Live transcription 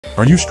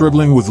Are you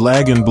struggling with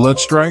lag in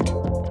Bloodstrike?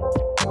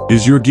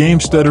 Is your game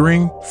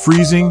stuttering,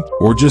 freezing,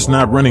 or just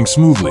not running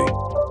smoothly?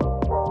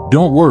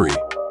 Don't worry.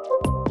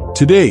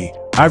 Today,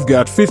 I've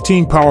got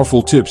 15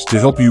 powerful tips to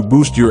help you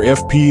boost your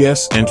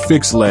FPS and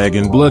fix lag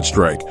in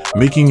Bloodstrike,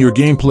 making your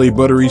gameplay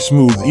buttery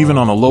smooth even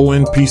on a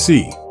low-end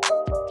PC.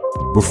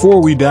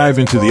 Before we dive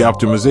into the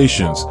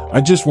optimizations,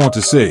 I just want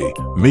to say,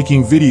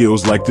 making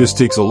videos like this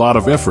takes a lot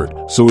of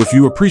effort, so if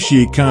you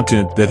appreciate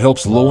content that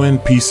helps low-end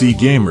PC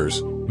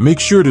gamers, make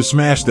sure to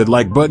smash that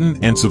like button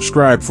and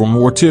subscribe for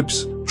more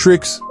tips,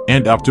 tricks,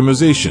 and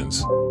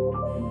optimizations.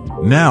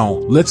 Now,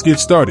 let's get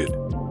started.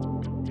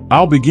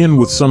 I'll begin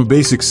with some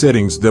basic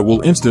settings that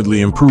will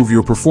instantly improve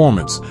your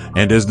performance,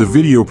 and as the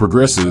video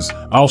progresses,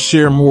 I'll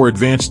share more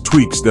advanced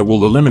tweaks that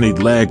will eliminate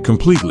lag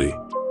completely.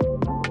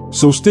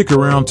 So stick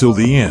around till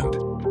the end.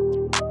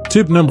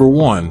 Tip number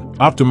 1,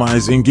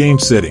 optimize in-game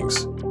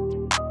settings.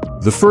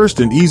 The first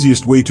and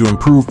easiest way to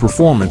improve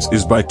performance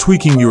is by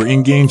tweaking your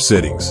in-game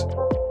settings.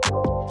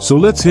 So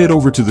let's head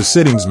over to the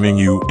settings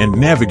menu and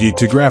navigate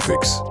to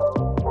graphics.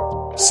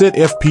 Set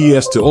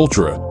FPS to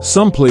Ultra.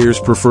 Some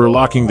players prefer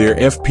locking their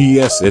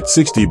FPS at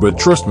 60, but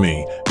trust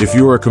me, if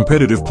you're a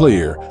competitive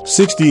player,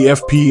 60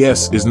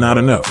 FPS is not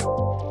enough.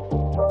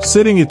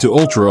 Setting it to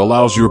Ultra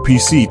allows your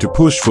PC to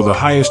push for the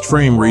highest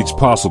frame rates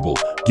possible,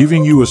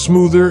 giving you a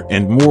smoother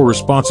and more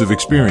responsive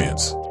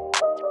experience.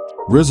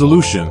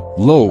 Resolution,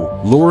 low.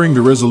 Lowering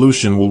the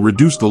resolution will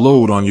reduce the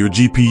load on your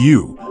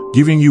GPU,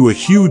 giving you a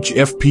huge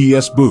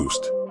FPS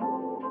boost.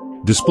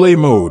 Display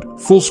mode,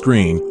 full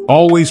screen.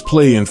 Always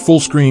play in full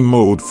screen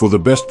mode for the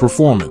best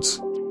performance.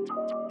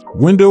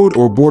 Windowed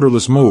or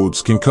borderless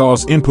modes can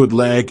cause input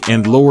lag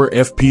and lower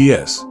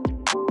FPS.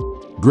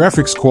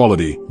 Graphics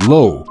quality,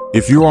 low.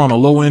 If you're on a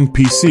low-end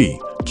PC,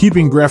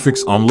 keeping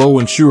graphics on low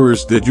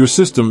ensures that your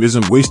system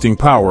isn't wasting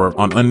power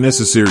on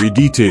unnecessary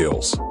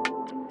details.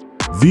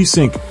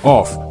 VSync,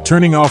 off.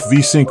 Turning off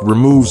VSync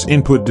removes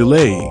input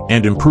delay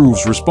and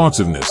improves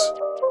responsiveness.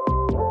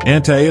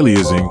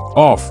 Anti-aliasing,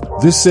 off.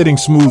 This setting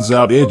smooths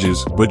out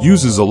edges but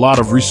uses a lot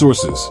of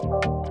resources.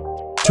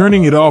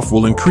 Turning it off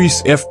will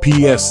increase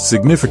FPS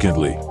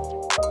significantly.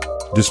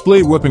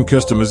 Display weapon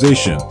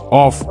customization,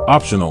 off,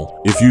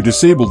 optional. If you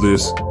disable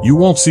this, you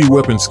won't see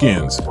weapon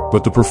skins,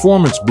 but the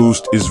performance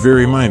boost is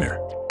very minor.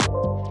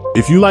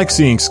 If you like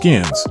seeing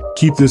skins,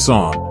 keep this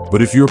on,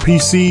 but if your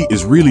PC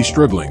is really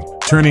struggling,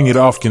 turning it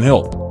off can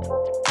help.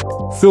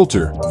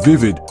 Filter,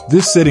 vivid.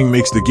 This setting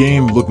makes the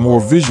game look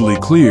more visually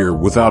clear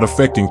without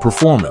affecting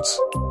performance.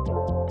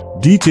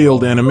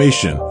 Detailed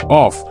animation,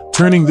 off.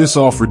 Turning this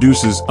off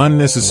reduces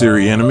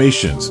unnecessary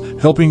animations,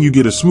 helping you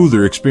get a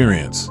smoother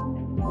experience.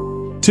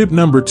 Tip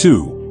number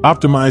 2,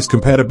 optimize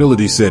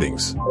compatibility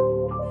settings.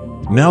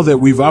 Now that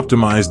we've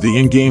optimized the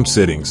in-game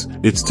settings,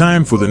 it's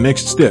time for the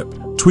next step,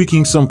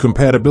 tweaking some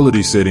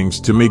compatibility settings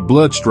to make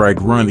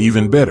Bloodstrike run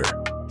even better.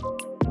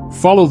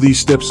 Follow these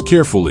steps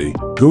carefully.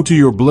 Go to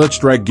your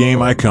Bloodstrike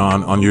game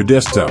icon on your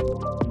desktop.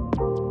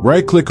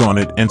 Right-click on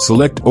it and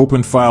select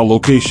Open File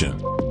Location.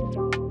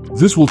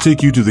 This will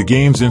take you to the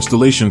game's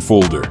installation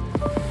folder.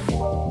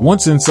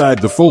 Once inside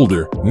the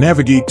folder,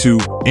 navigate to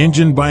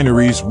Engine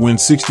Binaries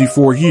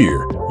Win64.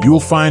 Here, you'll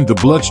find the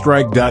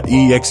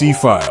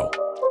Bloodstrike.exe file.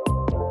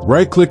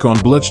 Right-click on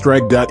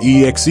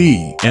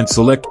Bloodstrike.exe and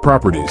select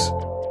Properties.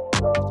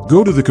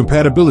 Go to the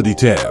Compatibility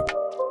tab.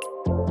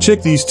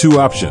 Check these two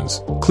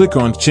options. Click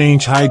on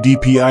Change High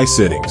DPI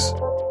Settings.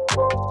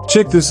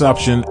 Check this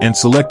option and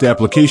select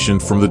Application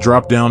from the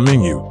drop-down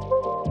menu.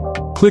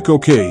 Click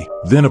OK,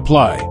 then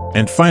Apply,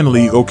 and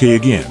finally OK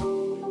again.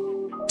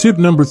 Tip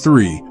number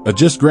 3,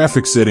 adjust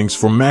graphics settings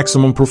for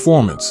maximum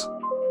performance.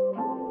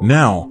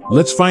 Now,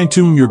 let's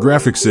fine-tune your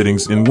graphics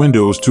settings in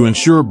Windows to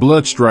ensure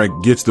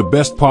Bloodstrike gets the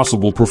best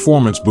possible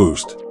performance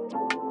boost.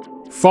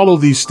 Follow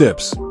these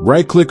steps.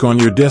 Right-click on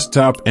your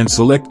desktop and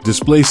select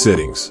Display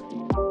Settings.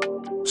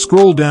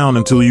 Scroll down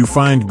until you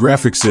find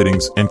Graphics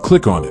Settings and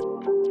click on it.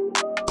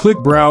 Click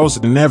Browse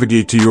and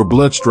navigate to your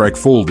Bloodstrike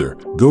folder.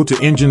 Go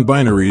to Engine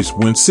Binaries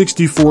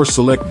Win64,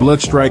 select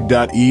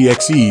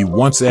Bloodstrike.exe.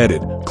 Once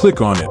added, click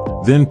on it,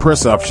 then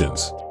press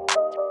Options.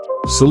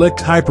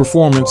 Select High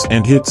Performance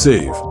and hit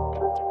Save.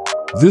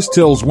 This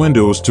tells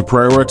Windows to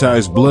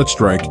prioritize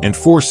Bloodstrike and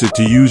force it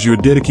to use your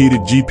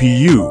dedicated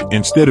GPU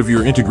instead of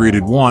your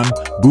integrated one,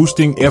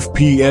 boosting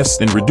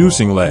FPS and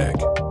reducing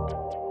lag.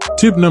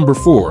 Tip number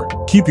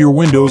 4, keep your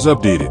Windows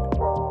updated.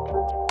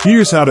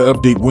 Here's how to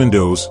update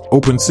Windows.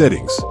 Open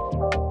Settings.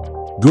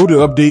 Go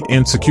to Update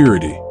and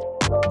Security.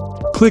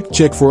 Click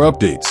Check for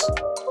updates.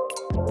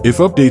 If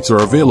updates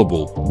are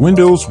available,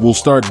 Windows will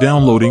start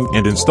downloading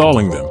and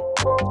installing them.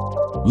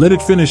 Let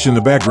it finish in the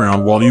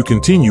background while you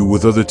continue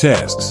with other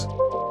tasks.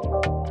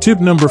 Tip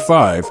number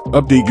 5,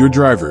 update your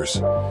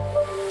drivers.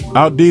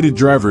 Outdated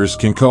drivers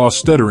can cause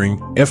stuttering,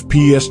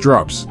 FPS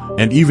drops,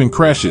 and even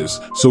crashes,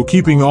 so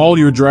keeping all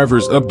your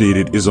drivers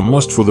updated is a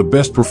must for the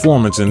best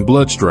performance in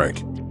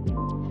Bloodstrike.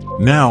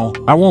 Now,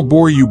 I won't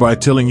bore you by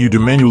telling you to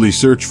manually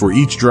search for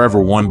each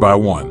driver one by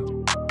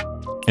one.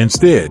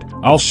 Instead,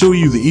 I'll show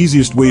you the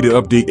easiest way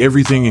to update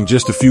everything in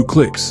just a few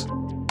clicks.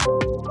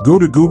 Go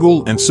to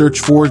Google and search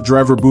for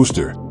Driver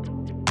Booster.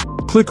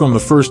 Click on the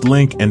first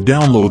link and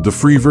download the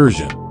free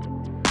version.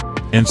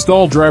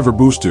 Install Driver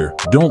Booster.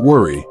 Don't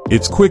worry,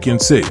 it's quick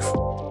and safe.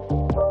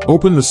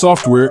 Open the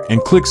software and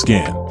click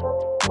Scan.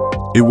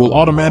 It will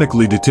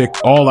automatically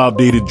detect all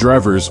outdated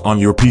drivers on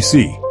your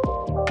PC.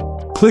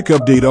 Click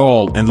Update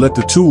All and let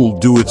the tool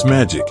do its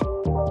magic.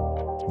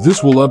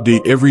 This will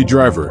update every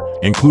driver,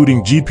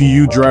 including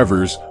GPU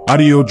drivers,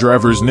 audio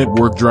drivers,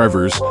 network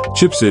drivers,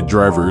 chipset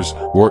drivers,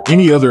 or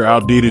any other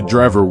outdated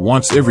driver.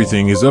 Once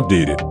everything is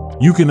updated,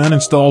 you can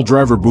uninstall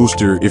Driver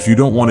Booster if you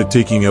don't want it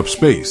taking up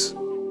space.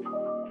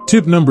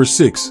 Tip number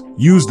 6.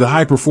 Use the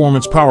High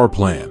Performance Power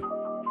Plan.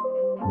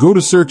 Go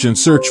to Search and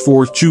search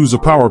for Choose a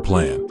Power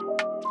Plan.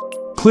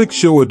 Click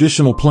Show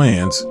Additional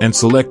Plans and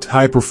select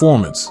High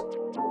Performance.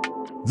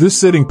 This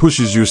setting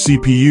pushes your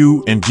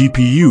CPU and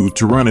GPU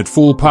to run at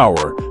full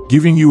power,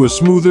 giving you a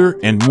smoother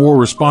and more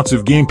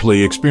responsive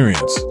gameplay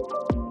experience.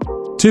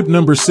 Tip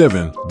number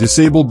 7.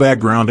 Disable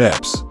background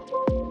apps.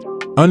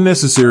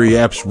 Unnecessary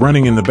apps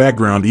running in the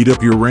background eat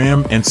up your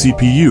RAM and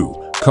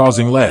CPU,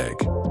 causing lag.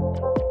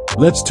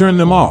 Let's turn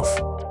them off.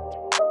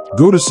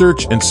 Go to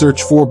Search and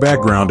search for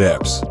background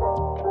apps.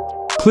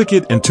 Click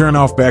it and turn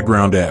off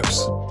background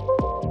apps.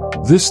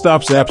 This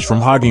stops apps from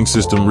hogging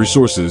system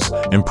resources,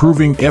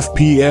 improving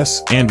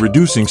FPS and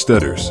reducing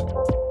stutters.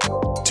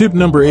 Tip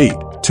number 8.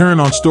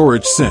 Turn on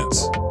Storage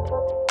Sense.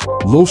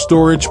 Low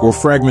storage or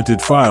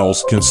fragmented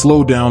files can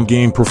slow down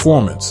game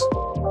performance.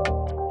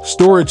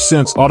 Storage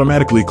Sense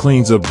automatically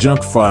cleans up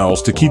junk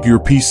files to keep your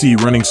PC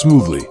running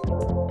smoothly.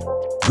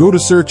 Go to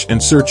Search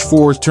and search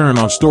for Turn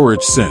on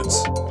Storage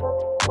Sense.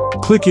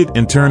 Click it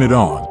and turn it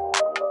on.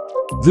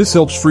 This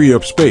helps free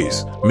up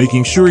space,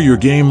 making sure your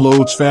game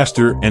loads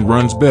faster and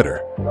runs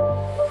better.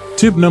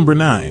 Tip number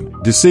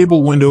 9.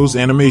 Disable Windows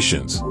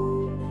animations.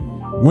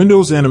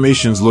 Windows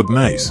animations look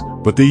nice,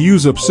 but they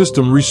use up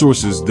system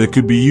resources that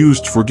could be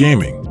used for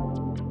gaming.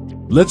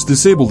 Let's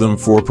disable them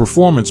for a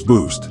performance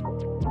boost.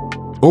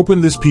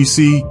 Open this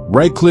PC,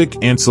 right-click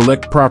and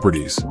select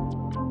Properties.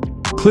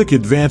 Click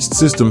Advanced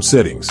System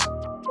Settings.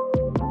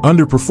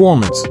 Under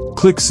Performance,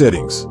 click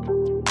Settings.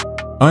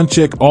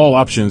 Uncheck all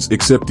options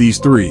except these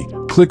 3.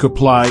 Click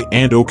Apply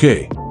and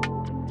OK.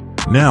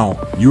 Now,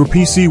 your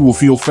PC will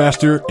feel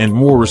faster and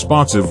more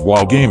responsive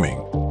while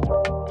gaming.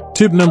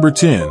 Tip number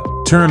 10.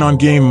 Turn on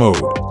Game Mode.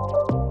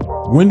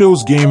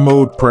 Windows Game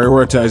Mode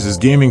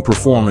prioritizes gaming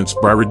performance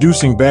by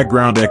reducing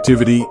background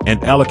activity and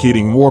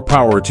allocating more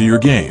power to your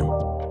game.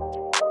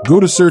 Go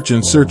to Search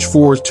and search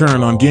for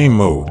Turn on Game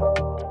Mode.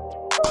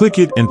 Click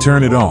it and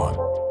turn it on.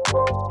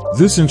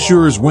 This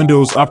ensures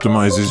Windows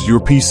optimizes your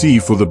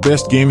PC for the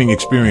best gaming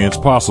experience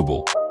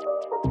possible.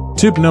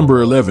 Tip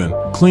number 11.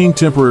 Clean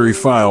temporary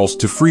files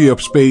to free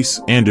up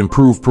space and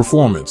improve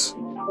performance.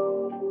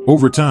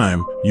 Over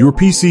time, your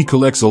PC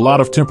collects a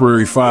lot of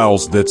temporary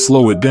files that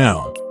slow it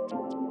down.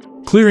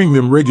 Clearing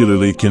them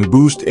regularly can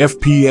boost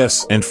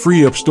FPS and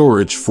free up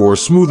storage for a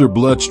smoother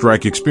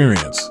Bloodstrike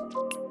experience.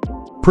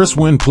 Press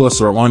Win+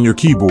 on your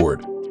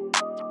keyboard.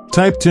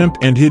 Type temp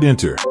and hit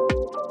enter.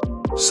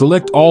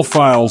 Select all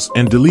files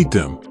and delete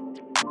them.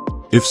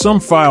 If some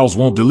files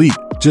won't delete,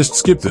 just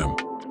skip them.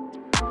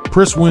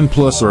 Press Win+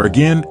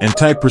 again and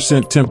type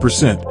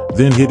 %temp%,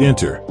 then hit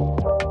enter.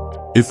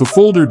 If the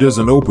folder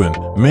doesn't open,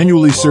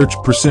 manually search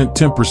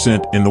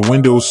 %temp% in the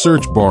Windows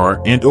search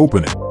bar and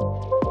open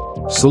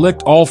it.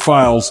 Select all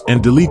files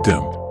and delete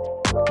them.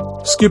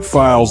 Skip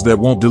files that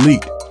won't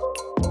delete.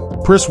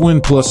 Press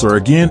Win+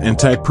 again and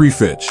type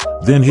prefetch,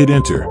 then hit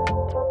enter.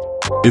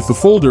 If the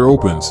folder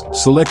opens,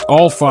 select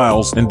all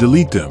files and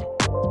delete them.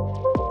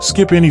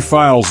 Skip any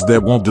files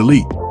that won't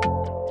delete.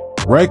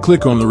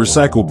 Right-click on the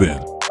recycle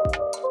bin.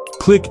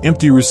 Click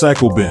Empty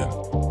Recycle Bin.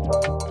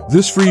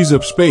 This frees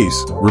up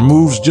space,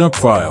 removes junk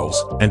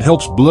files, and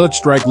helps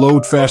Bloodstrike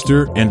load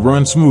faster and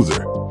run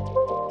smoother.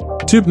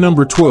 Tip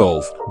number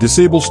 12.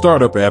 Disable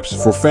startup apps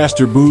for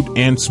faster boot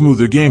and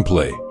smoother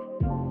gameplay.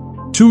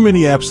 Too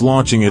many apps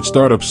launching at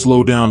startup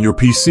slow down your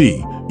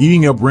PC,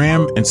 eating up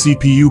RAM and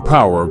CPU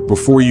power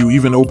before you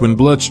even open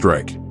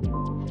Bloodstrike.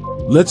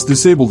 Let's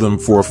disable them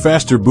for a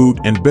faster boot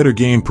and better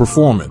game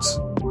performance.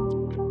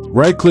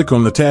 Right-click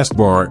on the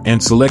taskbar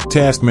and select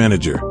Task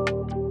Manager.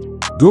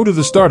 Go to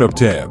the Startup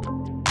tab.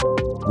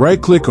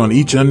 Right-click on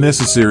each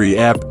unnecessary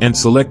app and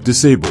select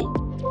Disable.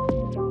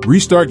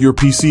 Restart your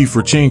PC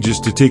for changes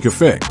to take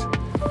effect.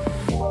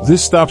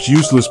 This stops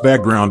useless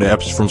background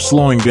apps from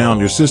slowing down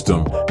your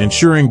system,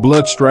 ensuring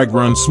Bloodstrike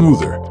runs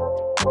smoother.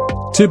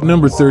 Tip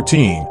number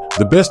 13.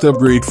 The best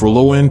upgrade for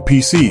low-end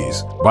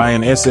PCs. Buy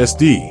an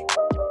SSD.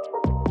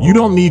 You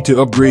don't need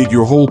to upgrade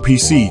your whole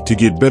PC to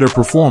get better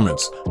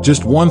performance.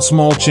 Just one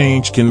small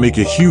change can make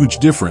a huge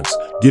difference.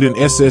 Get an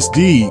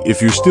SSD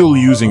if you're still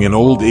using an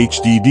old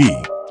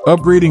HDD.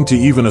 Upgrading to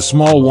even a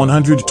small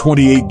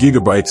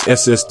 128GB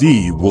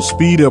SSD will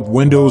speed up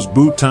Windows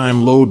boot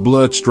time, load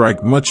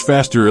Bloodstrike much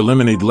faster,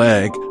 eliminate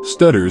lag,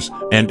 stutters,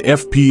 and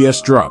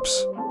FPS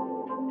drops.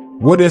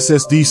 What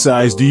SSD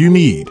size do you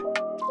need?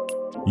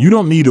 You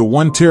don't need a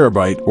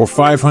 1TB or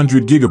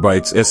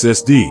 500GB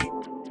SSD.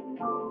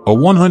 A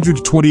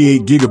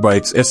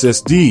 128GB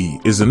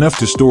SSD is enough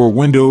to store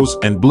Windows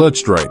and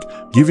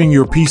Bloodstrike, giving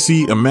your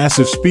PC a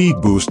massive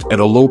speed boost at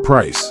a low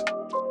price.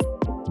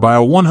 Buy a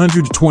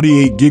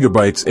 128GB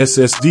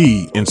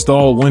SSD,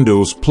 install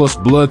Windows plus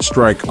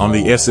Bloodstrike on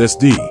the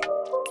SSD.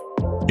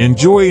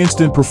 Enjoy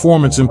instant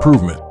performance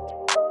improvement.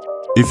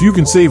 If you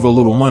can save a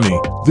little money,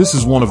 this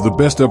is one of the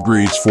best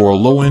upgrades for a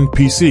low-end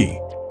PC.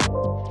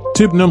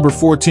 Tip number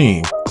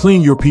 14,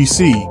 clean your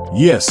PC.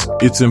 Yes,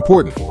 it's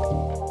important.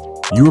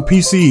 Your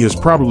PC has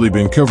probably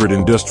been covered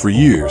in dust for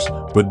years,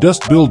 but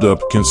dust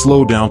buildup can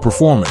slow down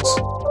performance.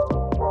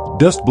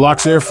 Dust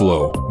blocks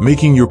airflow,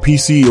 making your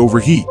PC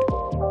overheat.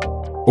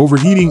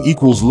 Overheating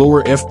equals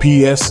lower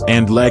FPS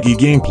and laggy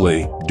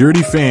gameplay.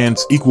 Dirty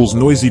fans equals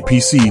noisy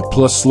PC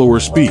plus slower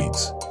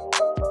speeds.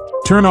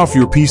 Turn off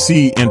your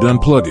PC and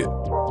unplug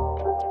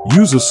it.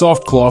 Use a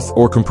soft cloth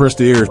or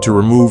compressed air to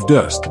remove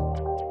dust.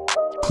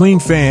 Clean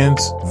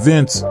fans,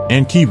 vents,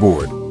 and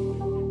keyboard.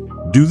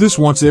 Do this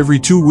once every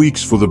 2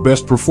 weeks for the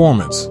best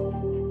performance.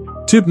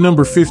 Tip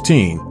number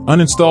 15,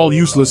 uninstall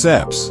useless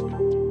apps.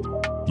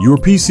 Your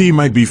PC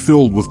might be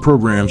filled with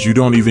programs you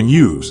don't even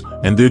use,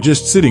 and they're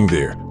just sitting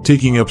there,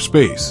 taking up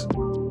space.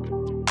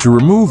 To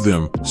remove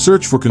them,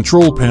 search for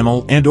Control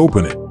Panel and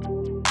open it.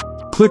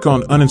 Click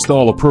on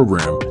Uninstall a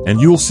program, and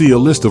you'll see a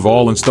list of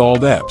all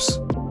installed apps.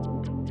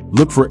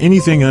 Look for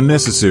anything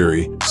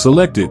unnecessary,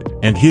 select it,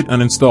 and hit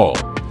Uninstall.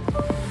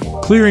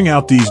 Clearing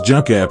out these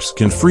junk apps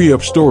can free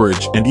up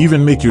storage and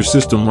even make your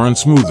system run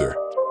smoother.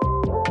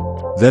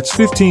 That's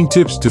 15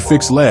 tips to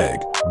fix lag,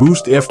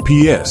 boost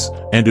FPS,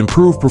 and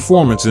improve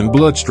performance in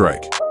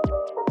Bloodstrike.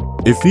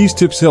 If these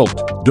tips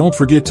helped, don't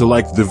forget to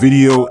like the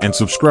video and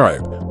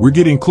subscribe. We're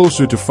getting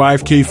closer to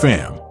 5K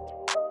fam.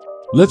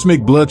 Let's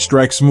make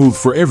Bloodstrike smooth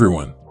for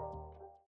everyone.